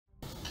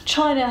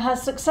China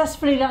has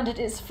successfully landed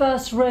its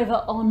first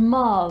rover on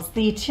Mars.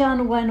 The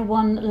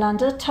Tianwen-1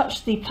 lander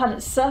touched the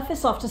planet's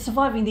surface after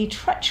surviving the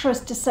treacherous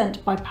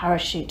descent by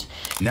parachute.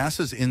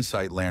 NASA's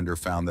InSight lander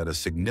found that a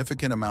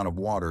significant amount of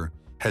water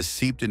has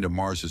seeped into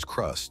Mars's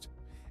crust,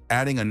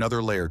 adding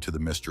another layer to the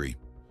mystery.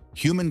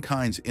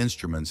 Humankind's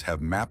instruments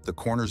have mapped the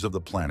corners of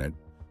the planet,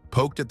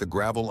 poked at the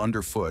gravel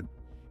underfoot,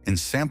 and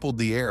sampled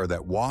the air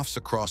that wafts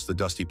across the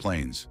dusty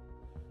plains.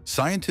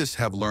 Scientists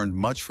have learned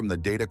much from the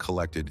data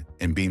collected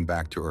and beamed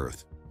back to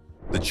Earth.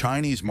 The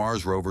Chinese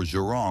Mars rover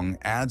Zhurong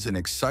adds an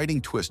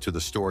exciting twist to the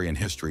story and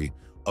history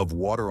of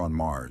water on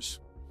Mars.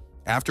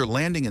 After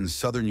landing in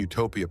southern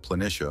Utopia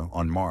Planitia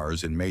on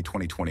Mars in May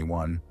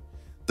 2021,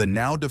 the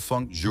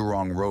now-defunct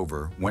Zhurong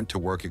rover went to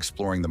work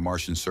exploring the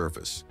Martian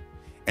surface,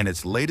 and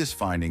its latest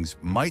findings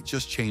might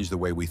just change the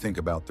way we think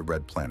about the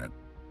red planet.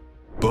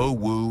 Bo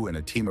Wu and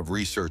a team of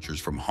researchers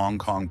from Hong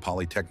Kong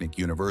Polytechnic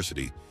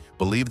University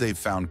believe they've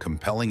found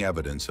compelling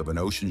evidence of an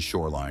ocean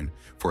shoreline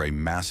for a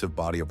massive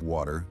body of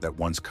water that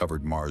once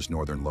covered Mars'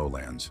 northern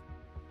lowlands.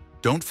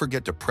 Don't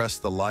forget to press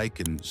the like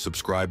and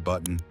subscribe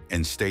button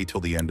and stay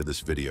till the end of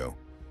this video,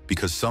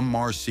 because some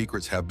Mars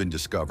secrets have been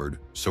discovered,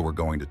 so we're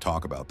going to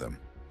talk about them.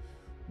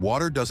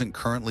 Water doesn't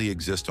currently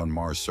exist on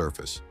Mars'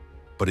 surface,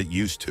 but it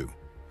used to.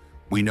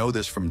 We know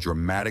this from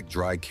dramatic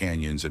dry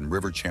canyons and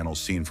river channels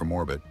seen from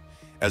orbit,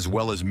 as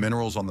well as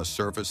minerals on the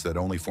surface that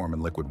only form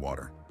in liquid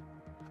water.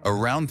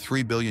 Around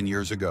 3 billion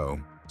years ago,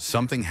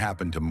 something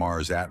happened to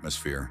Mars'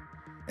 atmosphere,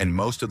 and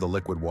most of the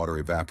liquid water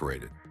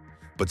evaporated.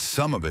 But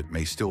some of it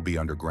may still be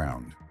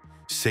underground,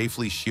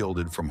 safely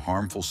shielded from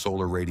harmful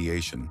solar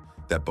radiation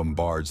that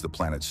bombards the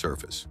planet's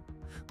surface.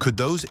 Could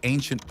those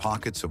ancient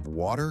pockets of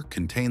water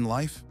contain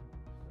life?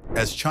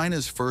 As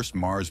China's first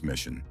Mars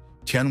mission,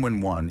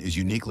 Tianwen-1 is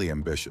uniquely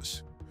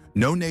ambitious.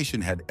 No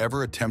nation had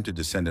ever attempted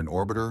to send an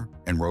orbiter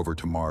and rover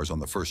to Mars on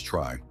the first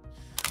try.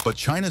 But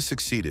China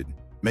succeeded,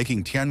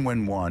 making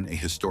Tianwen-1 a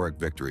historic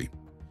victory.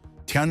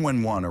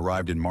 Tianwen-1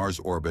 arrived in Mars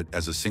orbit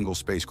as a single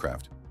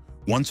spacecraft.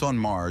 Once on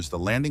Mars, the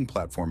landing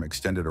platform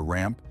extended a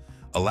ramp,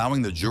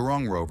 allowing the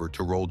Zhurong rover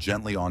to roll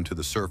gently onto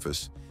the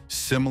surface,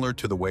 similar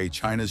to the way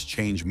China's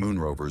Change Moon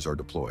rovers are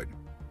deployed.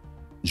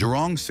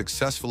 Zhurong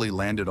successfully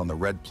landed on the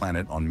red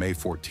planet on May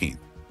 14th.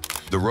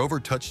 The rover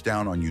touched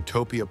down on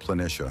Utopia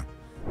Planitia,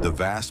 the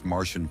vast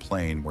Martian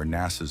plain where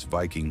NASA's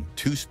Viking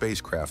 2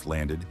 spacecraft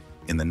landed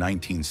in the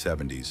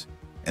 1970s,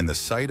 and the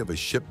site of a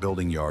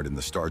shipbuilding yard in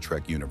the Star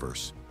Trek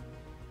universe.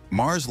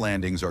 Mars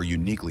landings are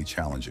uniquely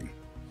challenging.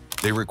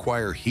 They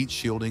require heat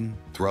shielding,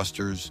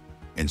 thrusters,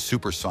 and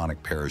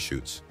supersonic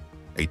parachutes,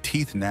 a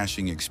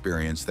teeth-gnashing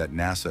experience that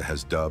NASA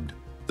has dubbed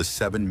the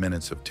 7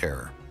 minutes of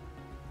terror.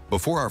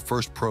 Before our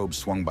first probe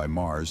swung by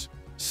Mars,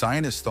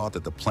 scientists thought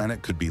that the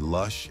planet could be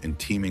lush and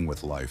teeming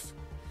with life.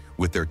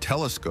 With their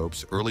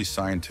telescopes, early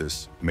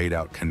scientists made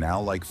out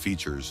canal-like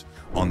features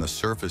on the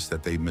surface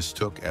that they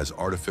mistook as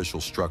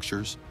artificial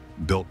structures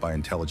built by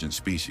intelligent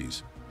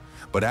species.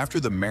 But after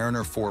the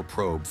Mariner 4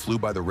 probe flew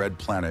by the red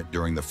planet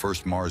during the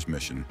first Mars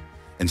mission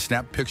and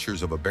snapped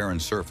pictures of a barren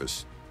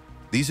surface,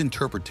 these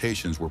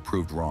interpretations were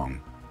proved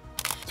wrong.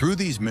 Through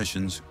these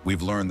missions,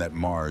 we've learned that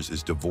Mars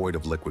is devoid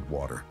of liquid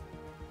water.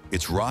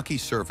 Its rocky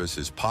surface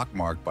is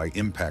pockmarked by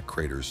impact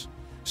craters,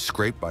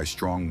 scraped by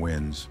strong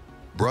winds,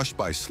 brushed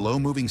by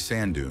slow-moving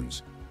sand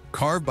dunes,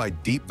 carved by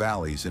deep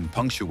valleys, and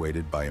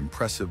punctuated by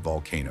impressive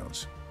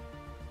volcanoes.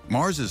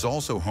 Mars is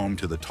also home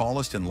to the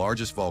tallest and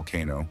largest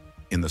volcano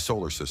in the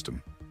solar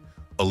system,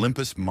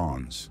 Olympus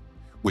Mons,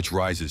 which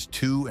rises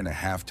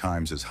 2.5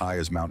 times as high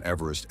as Mount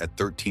Everest at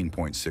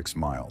 13.6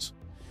 miles.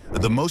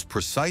 The most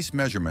precise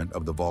measurement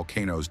of the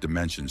volcano's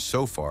dimensions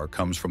so far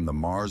comes from the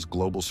Mars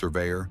Global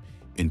Surveyor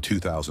in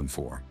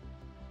 2004.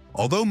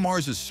 Although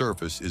Mars's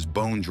surface is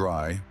bone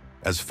dry,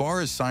 as far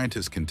as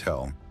scientists can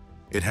tell,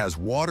 it has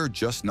water,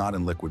 just not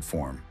in liquid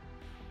form.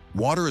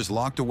 Water is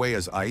locked away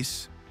as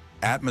ice,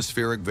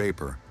 atmospheric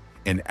vapor,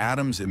 and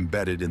atoms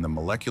embedded in the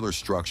molecular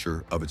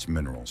structure of its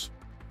minerals.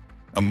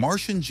 A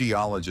Martian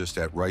geologist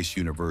at Rice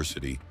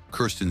University,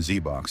 Kirsten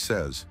Ziebach,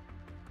 says,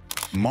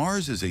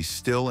 "Mars is a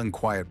still and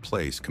quiet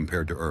place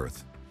compared to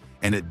Earth,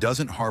 and it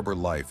doesn't harbor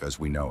life as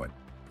we know it.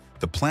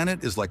 The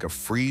planet is like a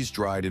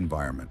freeze-dried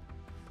environment.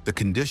 The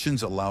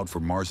conditions allowed for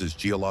Mars's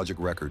geologic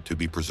record to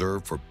be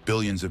preserved for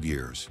billions of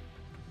years."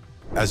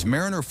 As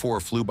Mariner 4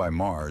 flew by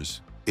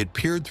Mars, it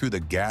peered through the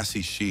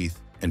gassy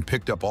sheath and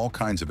picked up all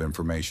kinds of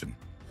information.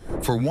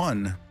 For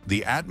one,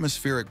 the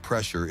atmospheric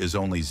pressure is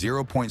only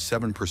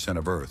 0.7%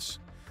 of Earth's.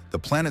 The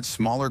planet's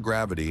smaller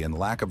gravity and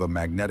lack of a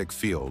magnetic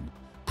field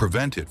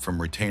prevent it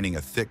from retaining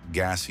a thick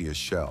gaseous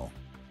shell.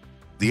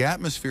 The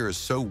atmosphere is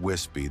so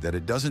wispy that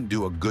it doesn't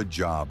do a good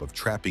job of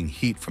trapping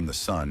heat from the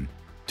sun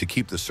to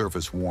keep the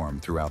surface warm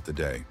throughout the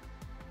day.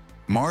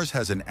 Mars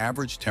has an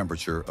average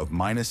temperature of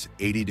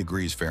 -80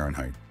 degrees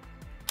Fahrenheit.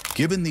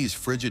 Given these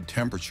frigid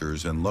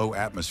temperatures and low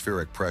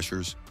atmospheric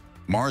pressures,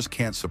 Mars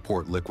can't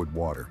support liquid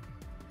water.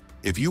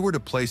 If you were to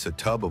place a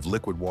tub of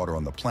liquid water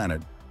on the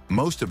planet,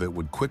 most of it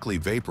would quickly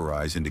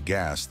vaporize into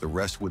gas. The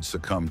rest would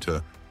succumb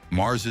to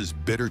Mars's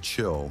bitter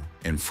chill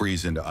and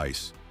freeze into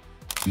ice.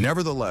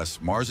 Nevertheless,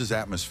 Mars's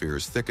atmosphere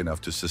is thick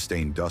enough to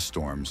sustain dust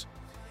storms,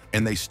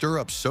 and they stir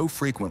up so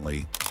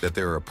frequently that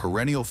they're a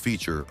perennial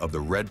feature of the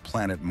red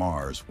planet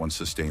Mars once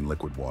sustained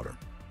liquid water.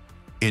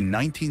 In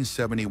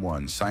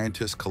 1971,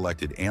 scientists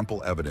collected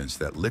ample evidence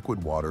that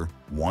liquid water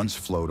once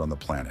flowed on the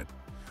planet.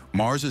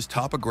 Mars's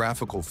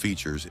topographical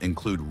features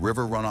include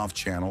river runoff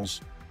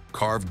channels,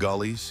 carved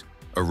gullies,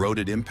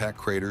 eroded impact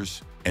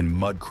craters, and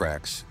mud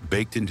cracks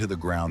baked into the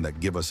ground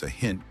that give us a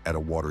hint at a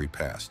watery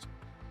past.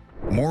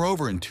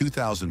 Moreover, in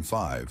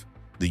 2005,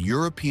 the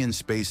European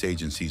Space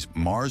Agency's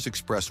Mars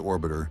Express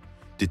orbiter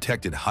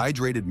detected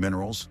hydrated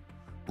minerals,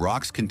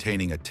 rocks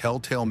containing a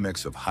telltale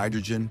mix of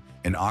hydrogen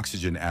and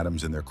oxygen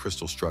atoms in their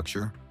crystal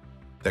structure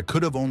that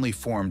could have only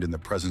formed in the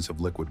presence of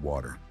liquid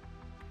water.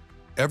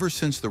 Ever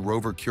since the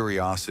rover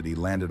Curiosity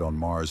landed on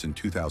Mars in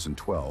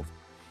 2012,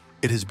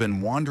 it has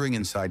been wandering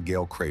inside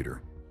Gale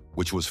Crater,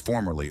 which was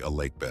formerly a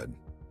lake bed.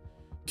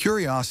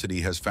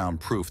 Curiosity has found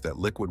proof that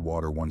liquid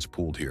water once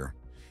pooled here.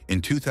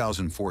 In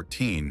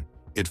 2014,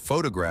 it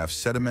photographed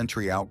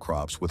sedimentary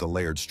outcrops with a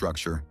layered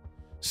structure.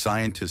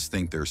 Scientists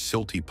think they're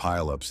silty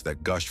pileups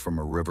that gushed from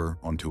a river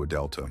onto a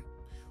delta.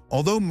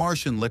 Although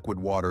Martian liquid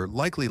water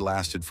likely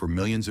lasted for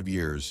millions of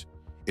years,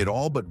 it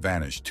all but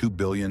vanished 2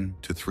 billion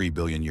to 3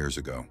 billion years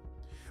ago.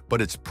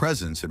 But its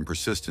presence and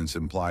persistence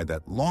imply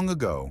that long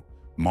ago,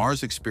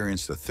 Mars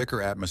experienced a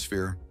thicker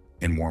atmosphere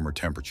and warmer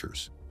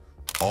temperatures.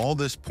 All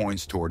this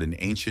points toward an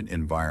ancient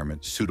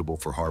environment suitable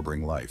for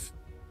harboring life.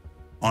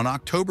 On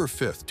October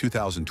 5,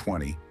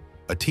 2020,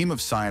 a team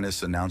of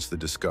scientists announced the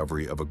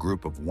discovery of a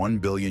group of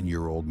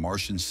 1-billion-year-old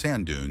Martian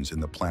sand dunes in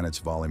the planet's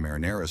Valle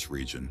Marineris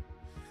region.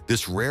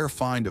 This rare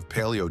find of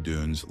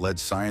paleodunes led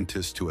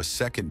scientists to a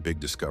second big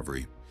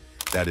discovery.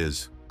 That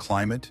is,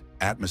 climate,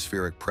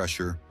 atmospheric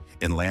pressure,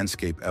 and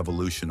landscape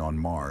evolution on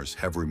Mars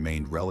have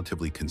remained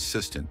relatively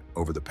consistent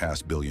over the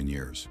past billion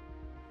years.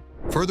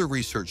 Further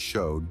research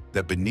showed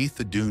that beneath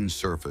the dune's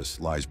surface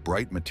lies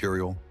bright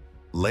material,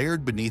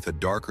 layered beneath a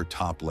darker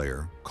top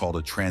layer called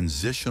a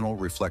transitional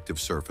reflective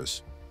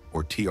surface,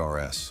 or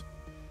TRS.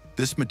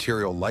 This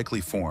material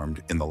likely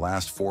formed in the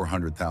last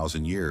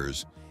 400,000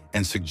 years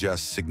and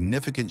suggests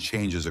significant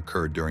changes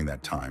occurred during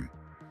that time.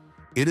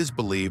 It is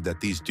believed that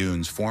these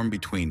dunes formed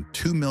between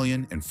 2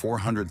 million and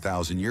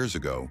 400,000 years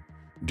ago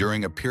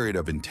during a period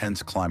of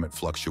intense climate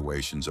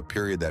fluctuations, a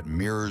period that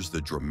mirrors the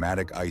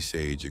dramatic ice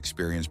age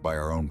experienced by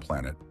our own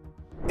planet.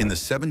 In the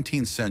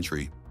 17th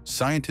century,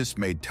 scientists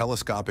made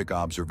telescopic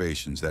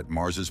observations that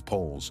Mars's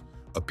poles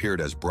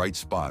appeared as bright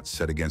spots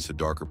set against a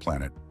darker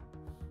planet.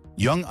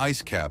 Young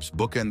ice caps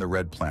bookend the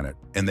red planet,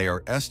 and they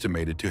are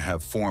estimated to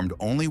have formed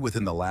only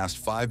within the last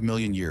 5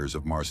 million years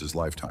of Mars's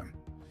lifetime.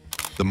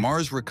 The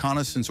Mars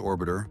Reconnaissance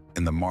Orbiter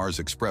and the Mars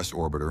Express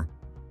Orbiter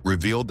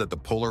revealed that the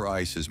polar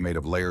ice is made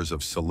of layers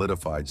of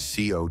solidified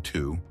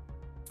CO2,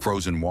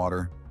 frozen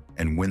water,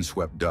 and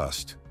windswept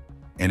dust,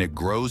 and it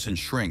grows and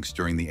shrinks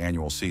during the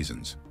annual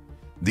seasons.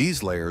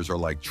 These layers are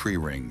like tree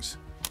rings,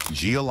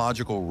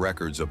 geological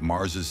records of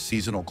Mars's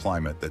seasonal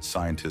climate that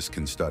scientists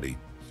can study.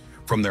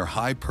 From their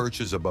high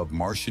perches above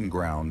Martian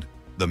ground,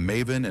 the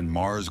MAVEN and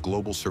Mars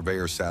Global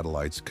Surveyor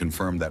satellites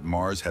confirm that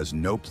Mars has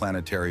no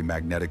planetary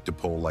magnetic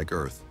dipole like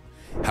Earth.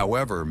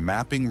 However,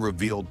 mapping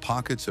revealed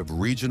pockets of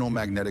regional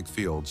magnetic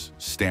fields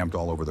stamped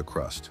all over the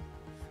crust.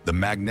 The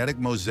magnetic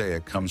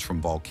mosaic comes from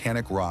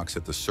volcanic rocks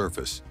at the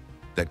surface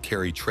that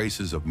carry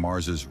traces of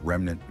Mars's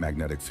remnant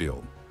magnetic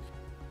field.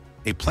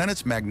 A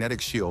planet's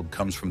magnetic shield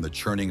comes from the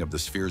churning of the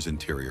sphere's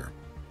interior.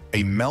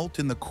 A melt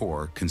in the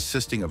core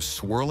consisting of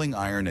swirling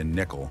iron and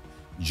nickel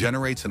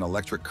generates an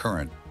electric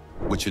current,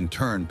 which in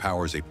turn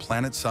powers a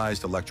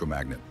planet-sized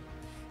electromagnet.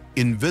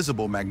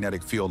 Invisible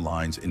magnetic field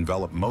lines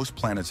envelop most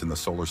planets in the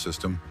solar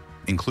system,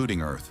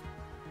 including Earth.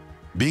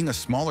 Being a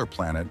smaller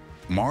planet,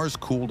 Mars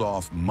cooled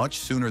off much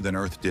sooner than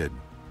Earth did,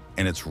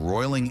 and its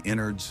roiling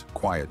innards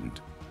quietened.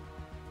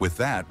 With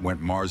that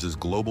went Mars's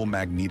global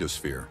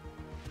magnetosphere.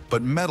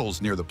 But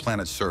metals near the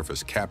planet's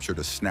surface captured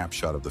a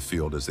snapshot of the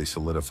field as they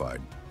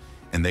solidified,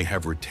 and they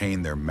have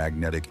retained their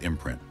magnetic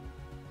imprint.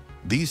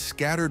 These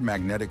scattered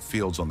magnetic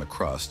fields on the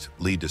crust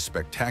lead to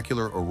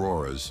spectacular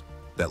auroras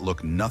that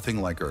look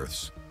nothing like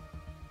Earth's.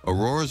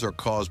 Auroras are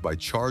caused by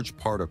charged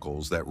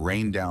particles that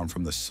rain down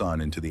from the sun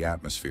into the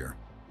atmosphere.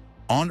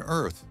 On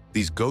Earth,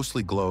 these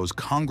ghostly glows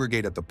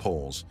congregate at the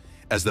poles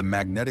as the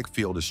magnetic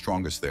field is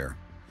strongest there.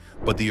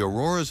 But the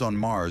auroras on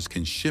Mars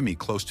can shimmy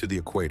close to the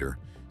equator,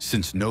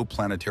 since no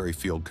planetary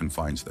field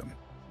confines them.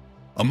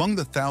 Among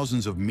the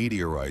thousands of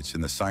meteorites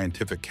in the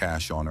scientific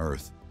cache on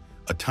Earth,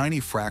 a tiny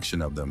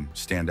fraction of them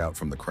stand out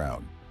from the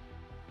crowd.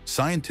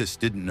 Scientists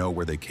didn't know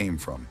where they came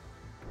from,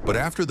 but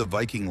after the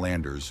Viking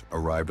landers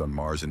arrived on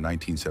Mars in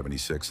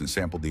 1976 and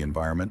sampled the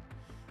environment,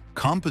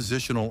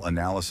 compositional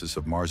analysis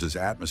of Mars's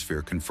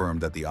atmosphere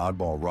confirmed that the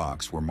oddball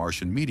rocks were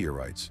Martian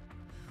meteorites.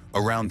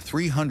 Around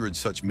 300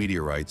 such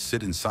meteorites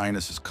sit in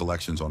scientists'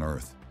 collections on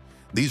Earth.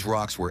 These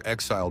rocks were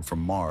exiled from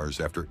Mars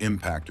after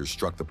impactors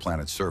struck the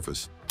planet's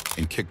surface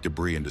and kicked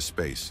debris into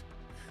space.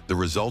 The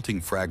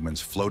resulting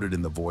fragments floated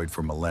in the void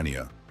for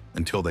millennia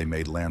until they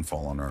made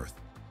landfall on Earth.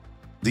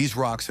 These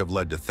rocks have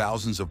led to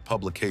thousands of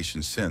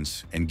publications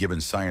since and given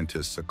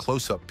scientists a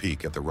close-up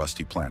peek at the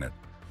rusty planet.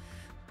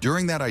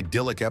 During that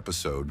idyllic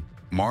episode,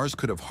 Mars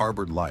could have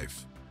harbored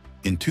life.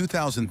 In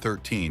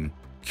 2013,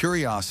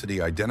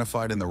 Curiosity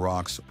identified in the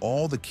rocks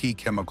all the key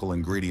chemical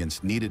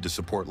ingredients needed to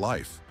support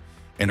life.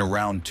 And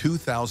around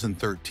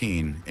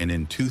 2013 and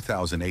in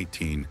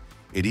 2018,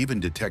 it even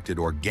detected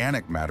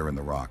organic matter in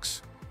the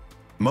rocks.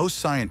 Most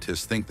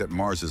scientists think that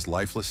Mars is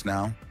lifeless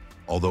now,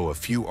 although a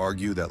few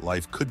argue that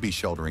life could be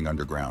sheltering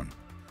underground.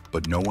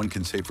 But no one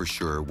can say for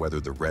sure whether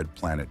the red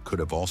planet could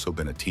have also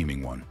been a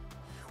teeming one.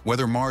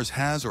 Whether Mars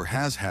has or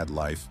has had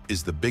life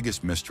is the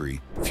biggest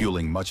mystery,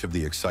 fueling much of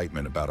the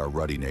excitement about our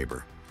ruddy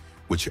neighbor.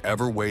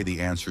 Whichever way the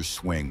answers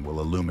swing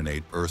will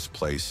illuminate Earth's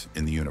place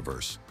in the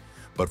universe.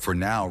 But for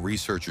now,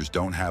 researchers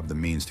don't have the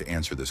means to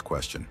answer this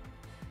question.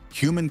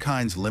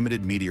 Humankind's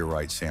limited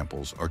meteorite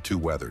samples are too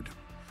weathered.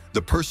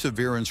 The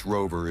Perseverance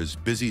rover is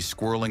busy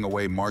squirreling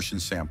away Martian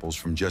samples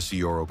from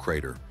Zhurong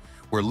crater,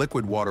 where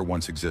liquid water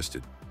once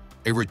existed.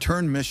 A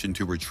return mission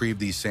to retrieve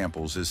these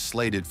samples is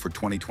slated for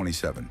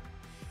 2027.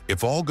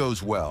 If all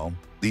goes well,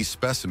 these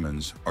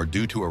specimens are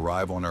due to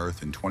arrive on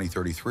Earth in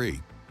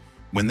 2033,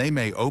 when they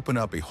may open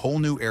up a whole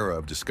new era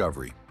of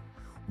discovery.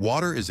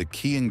 Water is a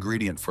key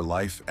ingredient for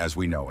life as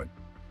we know it.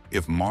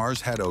 If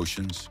Mars had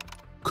oceans,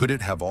 could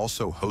it have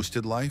also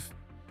hosted life?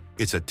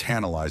 It's a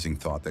tantalizing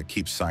thought that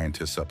keeps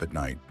scientists up at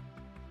night.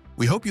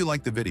 We hope you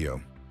liked the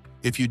video.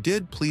 If you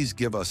did, please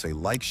give us a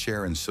like,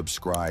 share, and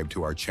subscribe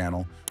to our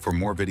channel for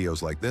more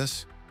videos like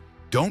this.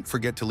 Don't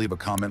forget to leave a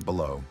comment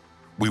below.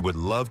 We would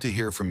love to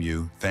hear from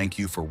you. Thank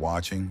you for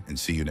watching and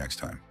see you next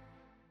time.